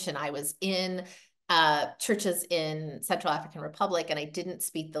conversation, I was in churches in Central African Republic, and I didn't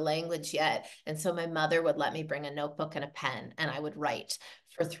speak the language yet. And so my mother would let me bring a notebook and a pen, and I would write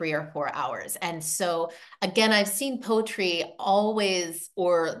for 3 or 4 hours. And so again, I've seen poetry always,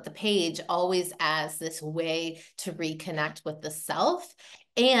 or the page always, as this way to reconnect with the self.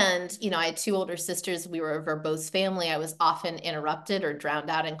 And, I had two older sisters. We were a verbose family. I was often interrupted or drowned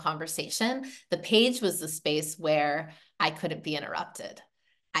out in conversation. The page was the space where I couldn't be interrupted.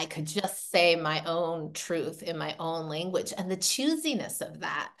 I could just say my own truth in my own language. And the choosiness of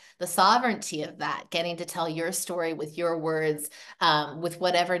that, the sovereignty of that, getting to tell your story with your words, with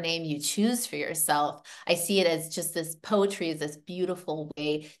whatever name you choose for yourself. I see it as just this poetry is this beautiful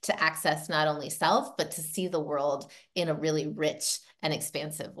way to access not only self, but to see the world in a really rich and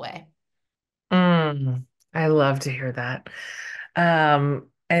expansive way. I love to hear that.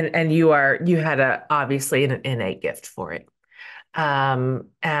 And you had obviously an innate gift for it.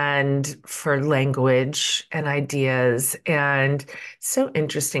 And for language and ideas. And so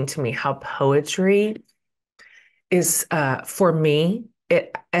interesting to me how poetry is, for me, I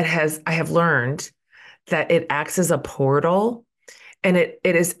have learned that it acts as a portal, and it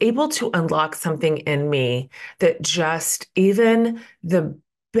is able to unlock something in me that just even the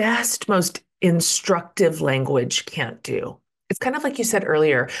best, most instructive language can't do. It's kind of like you said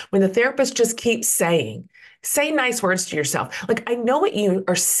earlier, when the therapist just keeps saying, say nice words to yourself. Like, I know what you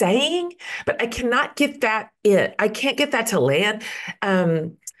are saying, but I cannot get I can't get that to land.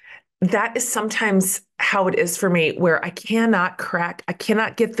 That is sometimes how it is for me, where I cannot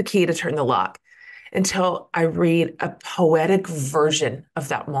get the key to turn the lock until I read a poetic version of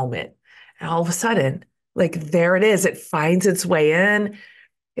that moment. And all of a sudden, like, there it is. It finds its way in.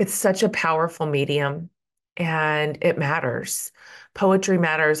 It's such a powerful medium, and it matters. Poetry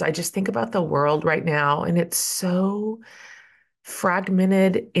matters. I just think about the world right now, and it's so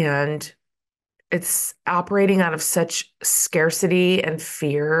fragmented, and it's operating out of such scarcity and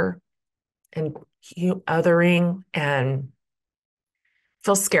fear and othering, and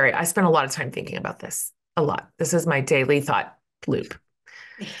feels scary. I spend a lot of time thinking about this. A lot. This is my daily thought loop.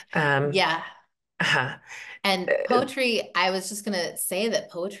 Um, Yeah. uh, And poetry, I was just gonna say that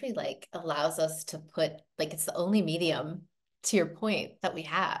poetry like allows us to put like it's the only medium, to your point, that we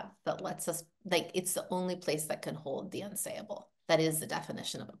have that lets us like it's the only place that can hold the unsayable. That is the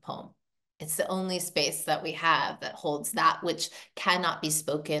definition of a poem. It's the only space that we have that holds that which cannot be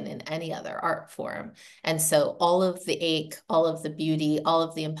spoken in any other art form. And so all of the ache, all of the beauty, all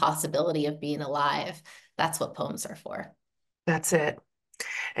of the impossibility of being alive, that's what poems are for. that's it.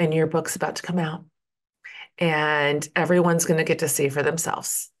 And your book's about to come out, and everyone's going to get to see for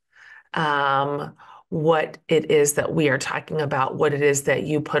themselves um, what it is that we are talking about, what it is that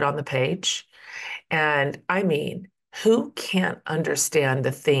you put on the page. And I mean, who can't understand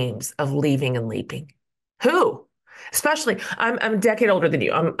the themes of leaving and leaping? Who? Especially, I'm a decade older than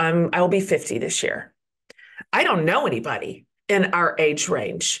you. I will be 50 this year. I don't know anybody in our age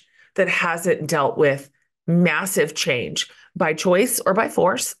range that hasn't dealt with massive change by choice or by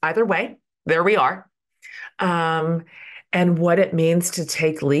force. Either way, there we are. Um, and what it means to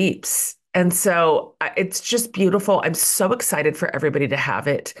take leaps. And so it's just beautiful. I'm so excited for everybody to have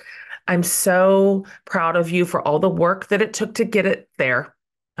it. I'm so proud of you for all the work that it took to get it there.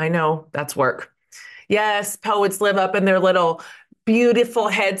 I know that's work. Yes, poets live up in their little beautiful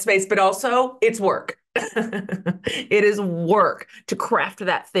headspace, but also it's work. It is work to craft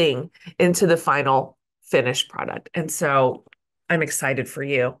that thing into the final finished product. And so I'm excited for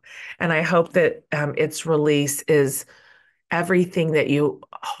you. And I hope that its release is everything that you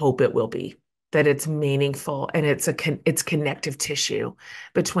hope it will be, that it's meaningful and it's connective tissue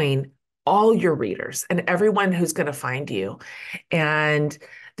between all your readers and everyone who's going to find you, and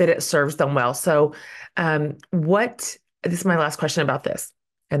that it serves them well. So, what this is my last question about this,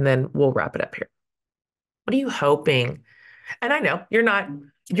 and then we'll wrap it up here. What are you hoping? And I know you're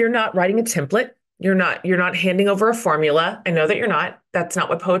not writing a template. You're not handing over a formula. I know that you're not. That's not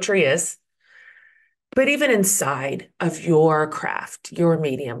what poetry is. But even inside of your craft, your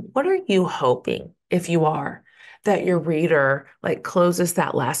medium, what are you hoping, if you are, that your reader like closes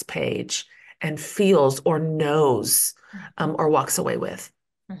that last page and feels or knows or walks away with?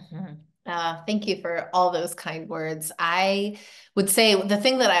 Mhm. Thank you for all those kind words. I would say the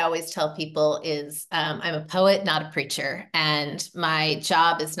thing that I always tell people is I'm a poet, not a preacher. And my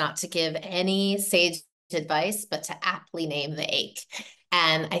job is not to give any sage advice, but to aptly name the ache.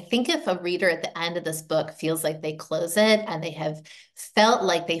 And I think if a reader at the end of this book feels like they close it and they have felt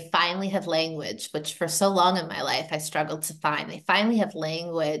like they finally have language, which for so long in my life I struggled to find, they finally have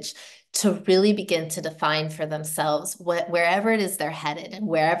language to really begin to define for themselves wherever it is they're headed and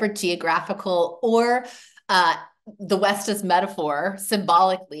wherever geographical or uh, the West is metaphor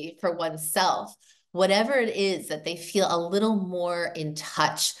symbolically for oneself, whatever it is that they feel a little more in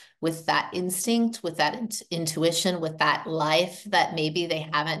touch with that instinct, with that intuition, with that life that maybe they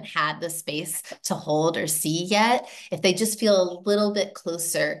haven't had the space to hold or see yet. If they just feel a little bit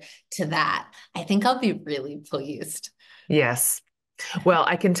closer to that, I think I'll be really pleased. Yes. Well,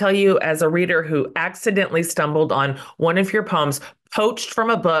 I can tell you as a reader who accidentally stumbled on one of your poems poached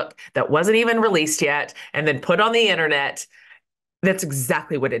from a book that wasn't even released yet and then put on the internet, that's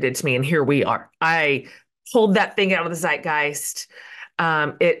exactly what it did to me. And here we are. I pulled that thing out of the zeitgeist.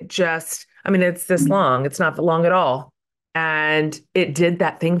 It just, I mean, it's this long, it's not long at all. And it did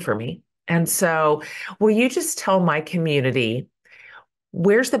that thing for me. And so, will you just tell my community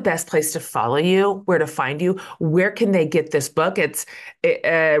where's the best place to follow you, where to find you, where can they get this book?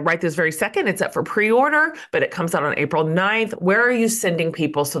 Right this very second, it's up for pre-order, but it comes out on April 9th. Where are you sending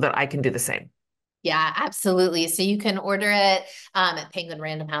people so that I can do the same? Yeah, absolutely. So you can order it at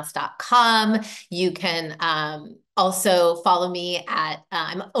penguinrandomhouse.com. You can also follow me at,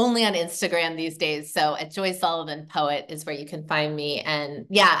 I'm only on Instagram these days. So at Joy Sullivan Poet is where you can find me. And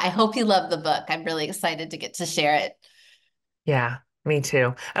yeah, I hope you love the book. I'm really excited to get to share it. Yeah, me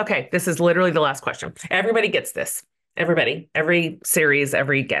too. Okay, this is literally the last question. Everybody gets this. Everybody, every series,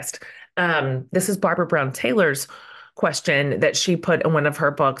 every guest. This is Barbara Brown Taylor's question that she put in one of her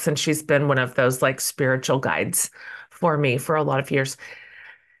books, and she's been one of those like spiritual guides for me for a lot of years.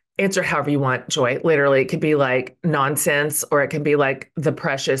 Answer however you want, Joy. Literally, it could be like nonsense, or it can be like the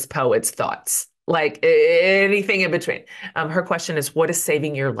precious poet's thoughts, like anything in between. Her question is, what is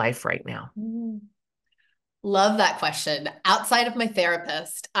saving your life right now? Mm. Love that question. Outside of my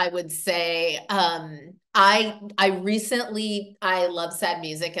therapist, I would say I love sad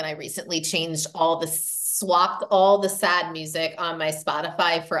music and I recently changed swapped all the sad music on my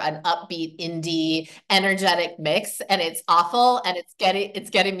Spotify for an upbeat indie energetic mix, and it's awful and it's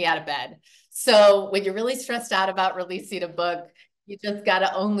getting me out of bed. So when you're really stressed out about releasing a book, you just got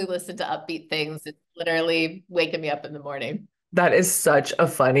to only listen to upbeat things. It's literally waking me up in the morning. That is such a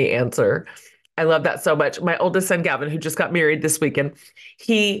funny answer. I love that so much. My oldest son, Gavin, who just got married this weekend,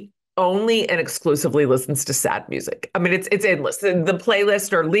 he only and exclusively listens to sad music. I mean, it's endless. The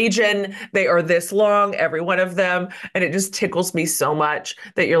playlists are legion. They are this long, every one of them. And it just tickles me so much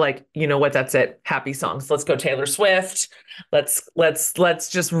that you're like, you know what? That's it. Happy songs. Let's go Taylor Swift. Let's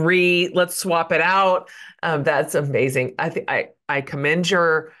swap it out. That's amazing. I commend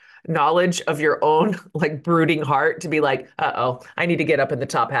your knowledge of your own like brooding heart to be like, uh-oh, I need to get up in the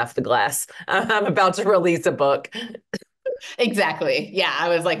top half of the glass. I'm about to release a book. Exactly. Yeah. I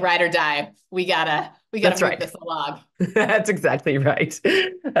was like, ride or die. We gotta That's move right. this along. That's exactly right.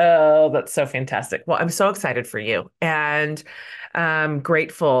 Oh, that's so fantastic. Well, I'm so excited for you and I'm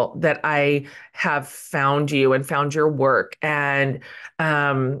grateful that I have found you and found your work. And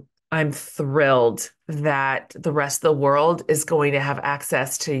I'm thrilled that the rest of the world is going to have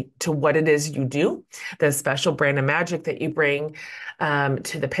access to what it is you do, the special brand of magic that you bring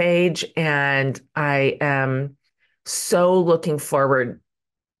to the page. And I am so looking forward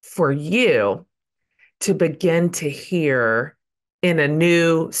for you to begin to hear in a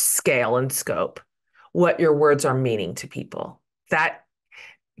new scale and scope what your words are meaning to people. That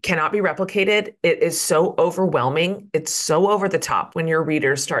cannot be replicated. It is so overwhelming. It's so over the top when your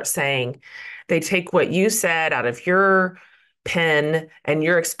readers start saying, they take what you said out of your pen and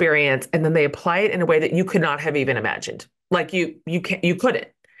your experience, and then they apply it in a way that you could not have even imagined. Like you couldn't.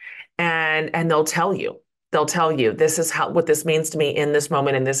 And they'll tell you this is how what this means to me in this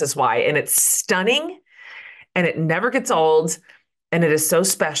moment, and this is why. And it's stunning and it never gets old and it is so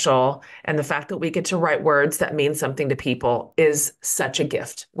special. And the fact that we get to write words that mean something to people is such a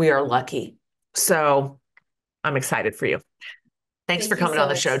gift. We are lucky. So I'm excited for you. Thanks for Thank you coming on so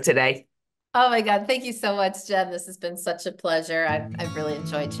the much. show today. Oh my God. Thank you so much, Jen. This has been such a pleasure. I've really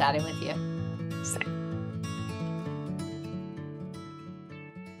enjoyed chatting with you.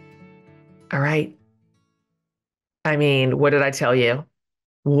 All right. I mean, what did I tell you?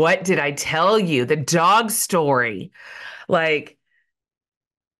 What did I tell you? The dog story. Like,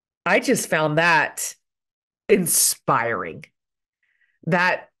 I just found that inspiring.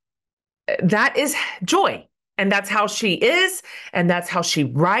 That that is Joy. And that's how she is. And that's how she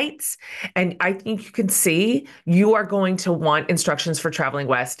writes. And I think you can see you are going to want instructions for Traveling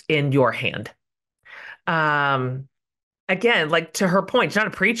West in your hand. Um, Again, like to her point, she's not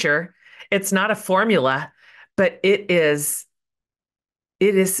a preacher. It's not a formula, but it is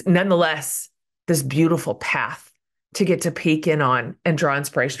nonetheless this beautiful path to get to peek in on and draw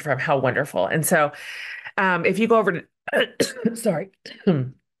inspiration from. How wonderful. And so if you go over to, sorry,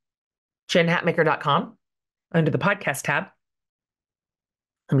 jenhatmaker.com under the podcast tab,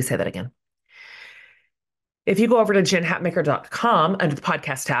 let me say that again. If you go over to jenhatmaker.com under the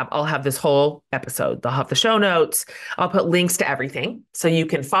podcast tab, I'll have this whole episode. They'll have the show notes. I'll put links to everything. So you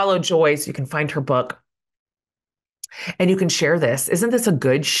can follow Joyce, you can find her book, and you can share this. Isn't this a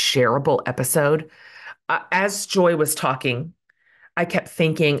good shareable episode? As Joy was talking, I kept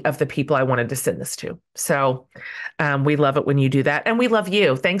thinking of the people I wanted to send this to. So we love it when you do that. And we love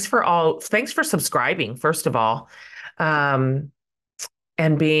you. Thanks for subscribing, first of all.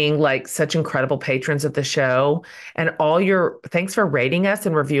 And being like such incredible patrons of the show and thanks for rating us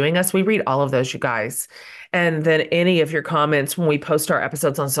and reviewing us. We read all of those, you guys. And then any of your comments when we post our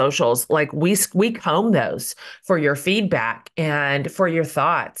episodes on socials, like we comb those for your feedback and for your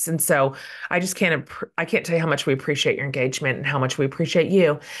thoughts. And so I can't tell you how much we appreciate your engagement and how much we appreciate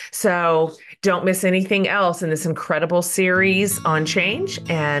you. So don't miss anything else in this incredible series on change.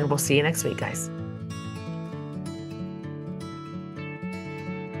 And we'll see you next week, guys.